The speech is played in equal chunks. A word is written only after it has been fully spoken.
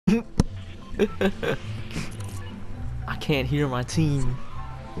I can't hear my team.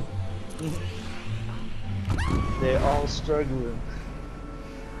 They're all struggling.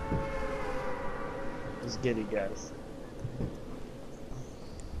 Let's get it, guys.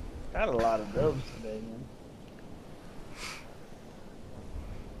 Got a lot of dubs today, man.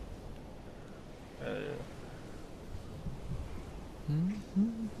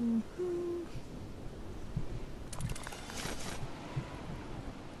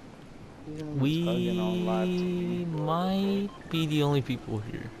 We might be the only people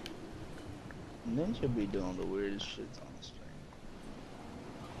here. Ninja be doing the weirdest shits on the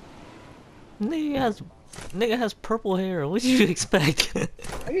stream. Nigga has purple hair. What did you expect?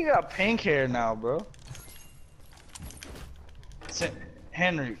 He got pink hair now, bro.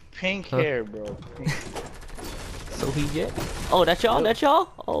 Henry, pink hair, bro. Pink. So he get? Oh, that's y'all. Yep. That's y'all.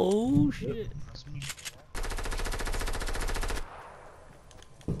 Oh shit. Yep, that's me.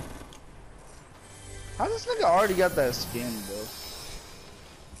 How this nigga already got that skin, bro?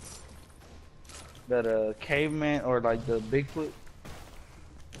 That caveman or like the Bigfoot?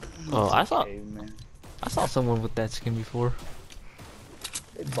 Oh, I Caveman. saw someone with that skin before.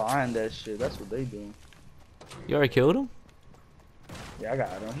 They buying that shit. That's what they doing. You already killed him? Yeah, I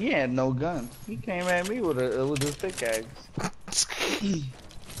got him. He had no gun. He came at me with his pickaxe.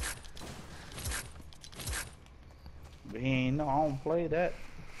 But he ain't know. I don't play that.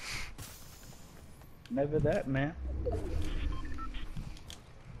 Never that, man.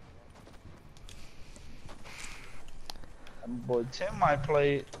 That boy Tim might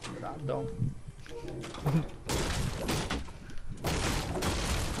play it, but I don't.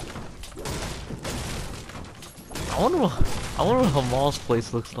 I wonder what Hamal's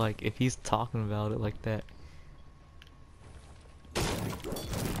place looks like if he's talking about it like that.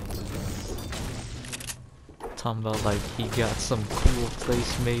 Talking about like he got some cool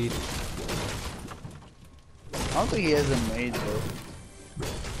place made. I don't think he has it made though.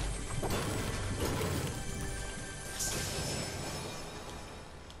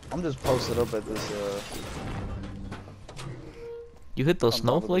 I'm just posted up at this You hit those on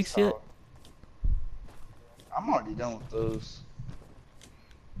top of this snowflakes yet? tower. I'm already done with those.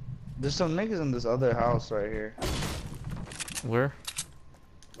 There's some niggas in this other house right here. Where?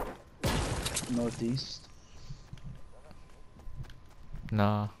 Northeast.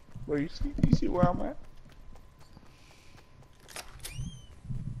 Nah. Where you see where I'm at?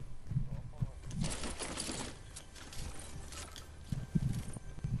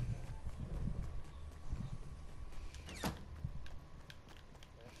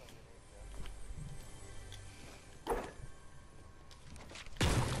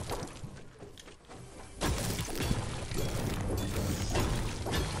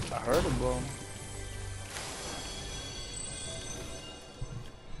 I heard it, bro.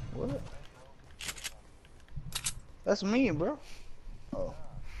 What? That's me, bro. Oh.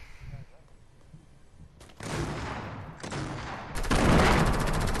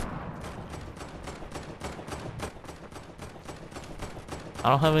 I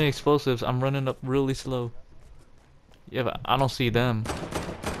don't have any explosives. I'm running up really slow. Yeah, but I don't see them.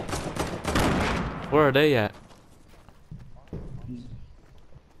 Where are they at?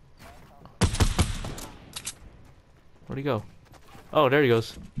 Where'd he go? Oh, there he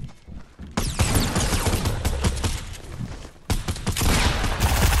goes.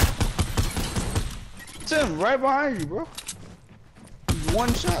 Tim, right behind you, bro.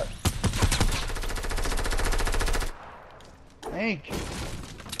 One shot. Thank you.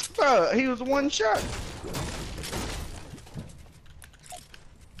 Bro, he was one shot.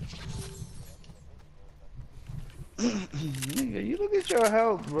 Nigga, you look at your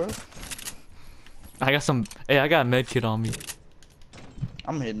health, bro. I got some. Hey, I got a med kit on me.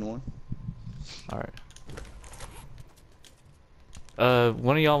 I'm hitting one. Alright.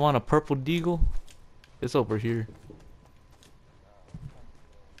 One of y'all want a purple deagle? It's over here.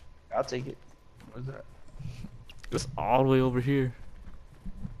 I'll take it. Where's that? It's all the way over here.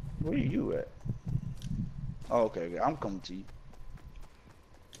 Where you at? Oh, okay. I'm coming to you.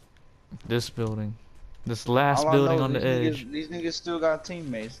 This building. This last All I building know on is the edge. These niggas still got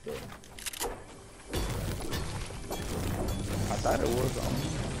teammates, though. I thought it was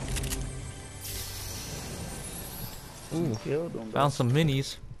on me. Ooh, Killed them, found some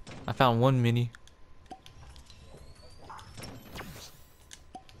minis. I found one mini.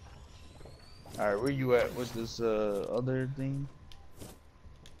 Alright, where you at? What's this other thing?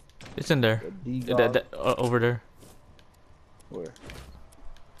 It's in there. Over there. Where?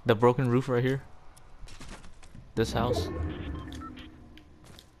 The broken roof right here. This house.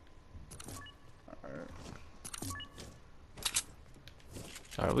 Alright.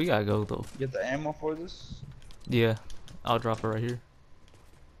 Alright, we gotta go though. Get the ammo for this? Yeah, I'll drop it right here.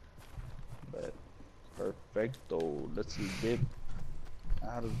 But perfecto. Let's see, dip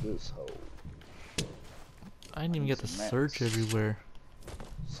out of this hole. I didn't even Need get to some search mats. everywhere.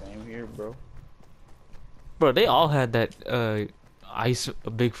 Same here, bro. Bro, they all had that ice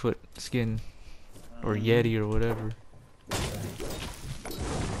Bigfoot skin or Yeti or whatever.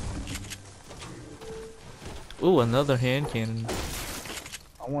 Ooh, another hand cannon.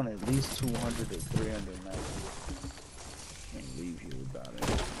 I want at least 200 or 300 mats. Can't leave here without it.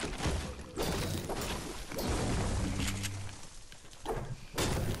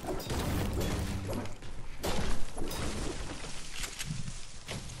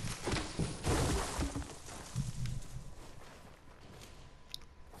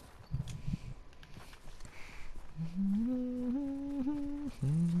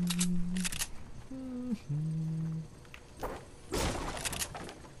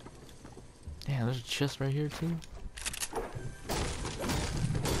 Damn, there's a chest right here too.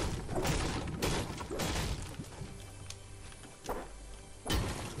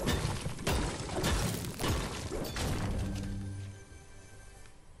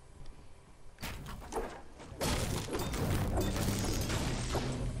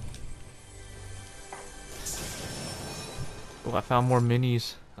 Oh, I found more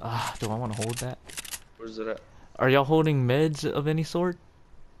minis. Ah, do I want to hold that? Where's it at? Are y'all holding meds of any sort?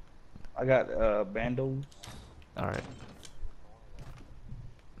 I got bandos. Alright.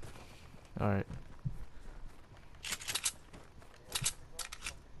 Alright.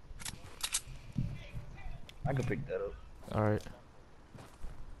 I can pick that up. Alright.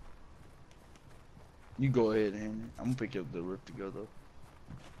 You go ahead, Henry. I'm gonna pick up the Rift to go though.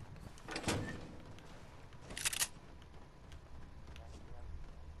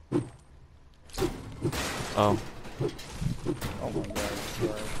 Oh. Oh my god,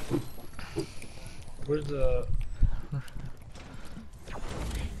 sorry. Where's the...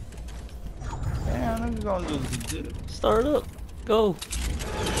 Damn, I'm gonna do this. Start up. Go.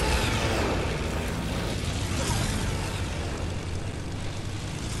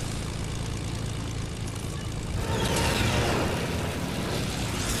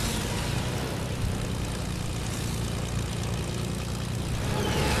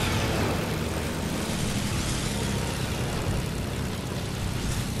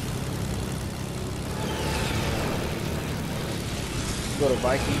 Go to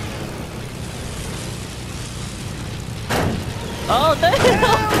Viking. Oh, damn!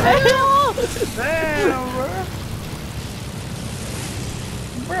 Damn, bro.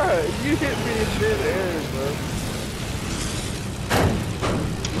 Bro, you hit me in mid-air, bro.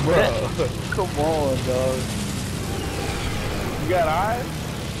 Bro, come on, dog. You got eyes?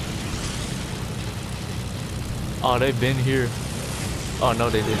 Oh, they've been here. Oh, no,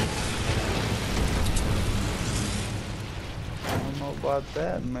 they didn't. I don't know about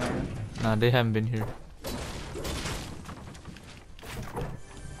that, man. Nah, they haven't been here.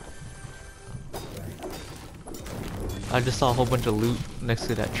 I just saw a whole bunch of loot next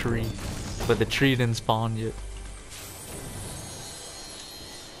to that tree, but the tree didn't spawn yet.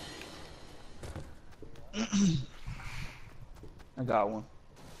 I got one.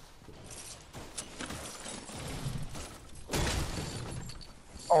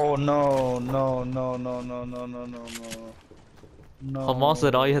 Oh no, no, no, no, no, no, no, no, no. No. Hamal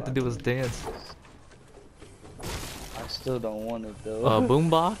said all you had to do was dance. I still don't want it though.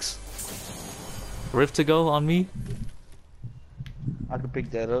 Boombox? Rift to go on me? I can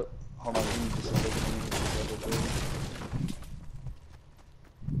pick that up. Hold on, give me just a second.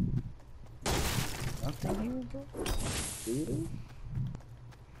 Nothing here, bro? Dude?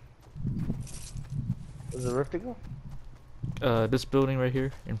 Is the Rift to go? This building right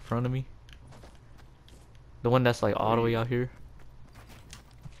here in front of me. The one that's like all the way out here.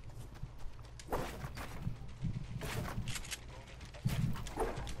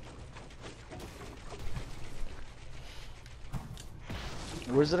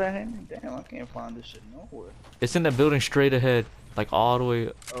 Where's it at, Henry? Damn, I can't find this shit nowhere. It's in that building straight ahead, like all the way,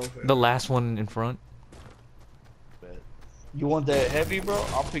 Okay. the last one in front. You want that heavy, bro?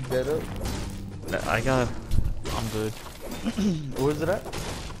 I'll pick that up. I'm good. Where's it at?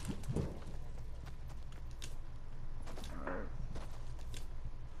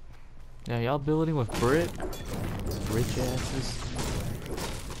 Yeah, y'all building with brick? Rich asses.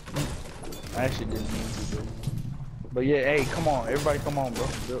 I actually didn't mean to, bro. But yeah, hey, come on, everybody, come on, bro.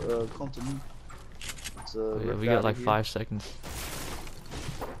 Come to me. It's, Yeah, we got like 5 seconds.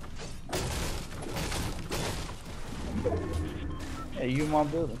 Hey, you in my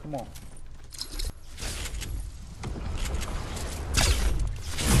building? Come on.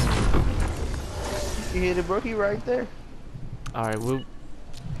 You hit it, bro. He right there. All right, we'll.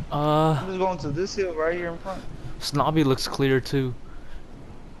 I'm just going to this hill right here in front. Snobby looks clear too.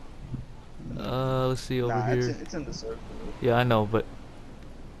 Let's see over Nah, here. it's in the circle. Yeah, I know, but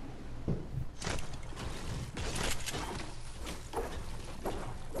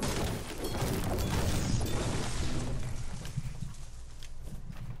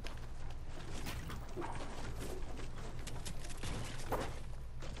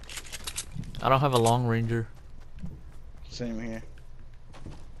I don't have a long ranger. Same here.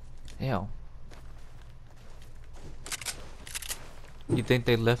 Damn. You think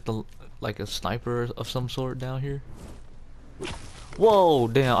they left like a sniper of some sort down here? Whoa,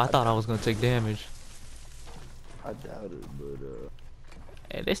 damn, I thought I was gonna take damage. I doubt it, but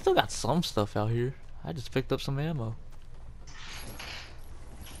Hey, they still got some stuff out here. I just picked up some ammo.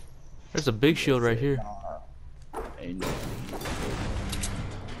 There's a big shield right here. nah, ain't no.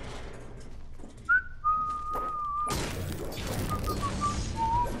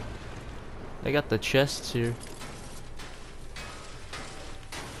 They got the chests here.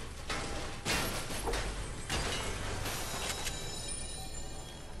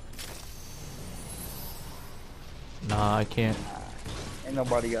 Nah, I can't. Ain't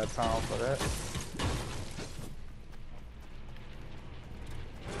nobody got time for that.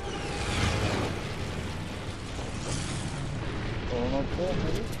 Going up there,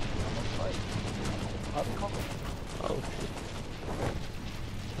 nigga. I'm gonna fight. I'm coming. Oh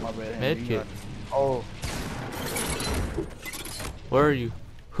shit. My bad. Henry, you Medkit. got- Oh, Where are you?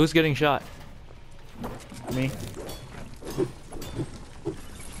 Who's getting shot? me.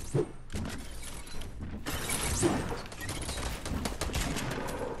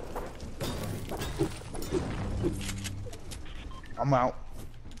 I'm out.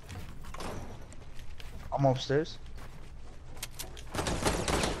 I'm upstairs.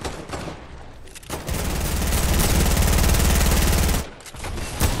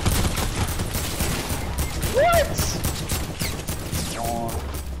 What? Oh.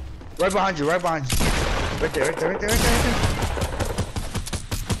 Right behind you, right behind you. Right there, right there, right there, right there, right there.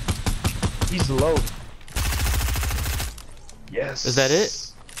 He's low. Yes. Is that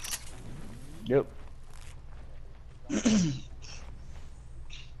it? Yep.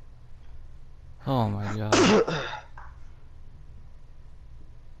 Oh my god.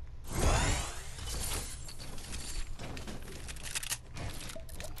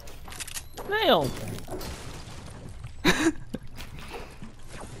 Damn.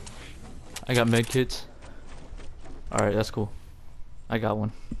 I got med kits. Alright, that's cool. I got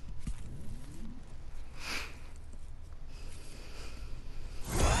one.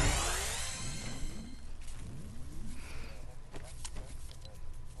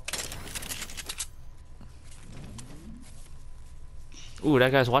 Ooh,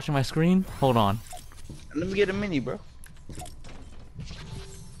 that guy's watching my screen? Hold on. Let me get a mini, bro.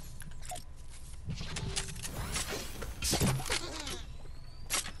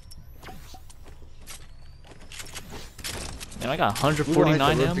 Man, I got We gonna hit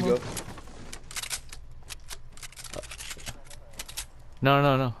 149 the roof to ammo. go. No,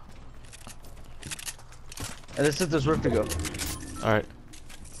 no, no. And let's hit this roof to go. Alright.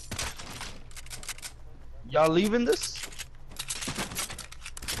 Y'all leaving this?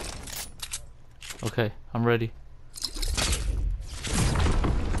 Okay, I'm ready.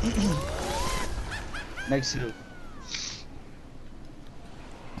 Next hill.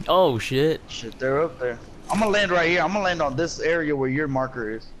 Oh shit. Shit, they're up there. I'm gonna land right here. I'm gonna land on this area where your marker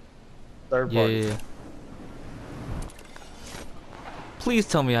is. Third Yeah, party. yeah, yeah. Please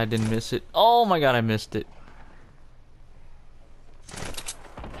tell me I didn't miss it. Oh my god, I missed it.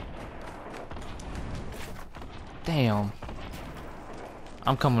 Damn.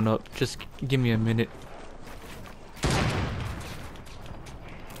 I'm coming up. Just give me a minute.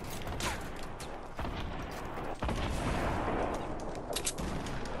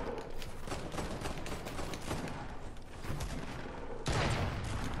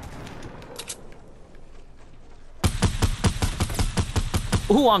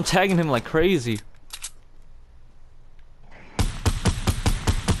 Ooh, I'm tagging him like crazy.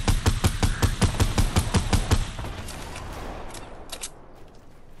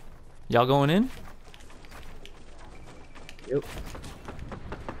 Y'all going in? Yep.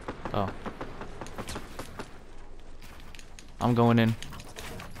 Oh. I'm going in.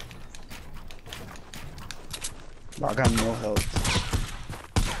 I got no health.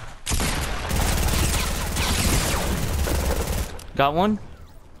 Got one?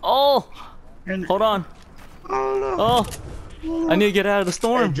 Oh! And Hold on. oh no. Oh! I need to get out of the Hey,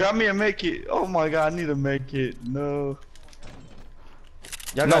 storm. drop me a make it. Oh my god, I need to make it. No.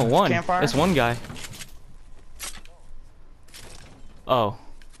 Y'all No, got one. campfire? It's one guy. Oh,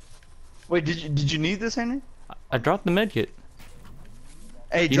 Wait, did you need this, Henry? I dropped the med kit.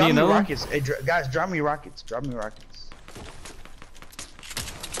 Hey, You need drop me another one? rockets. Hey, guys, drop me rockets. Drop me rockets.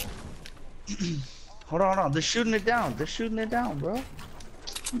 Hold on. They're shooting it down. They're shooting it down, bro.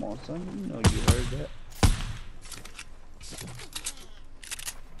 Come on, son. You know you heard that.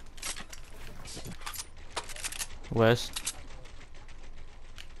 West.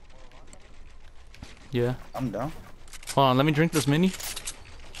 Yeah. I'm down. Hold on, let me drink this mini.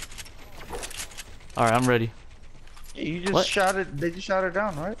 Alright, I'm ready. Yeah, you just What? shot it. They just shot it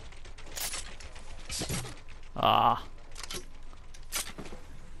down, right? Ah.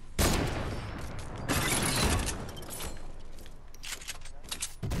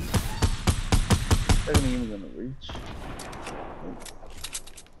 That ain't even gonna reach.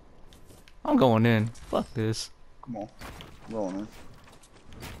 I'm going in. Fuck this. Come on. Rolling in.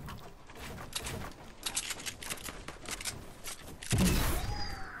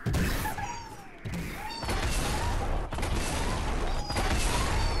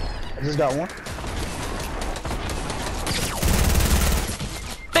 I just got one.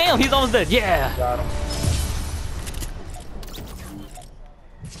 Damn, he's almost dead. Yeah. Got him.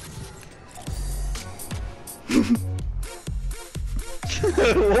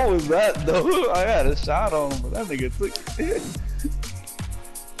 What was that though? I had a shot on him, but that nigga took it.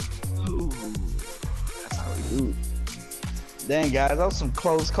 Ooh, that's how we do it. Dang guys, that was some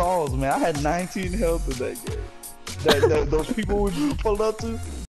close calls, man. I had 19 health in that game. Those people we pulled up to.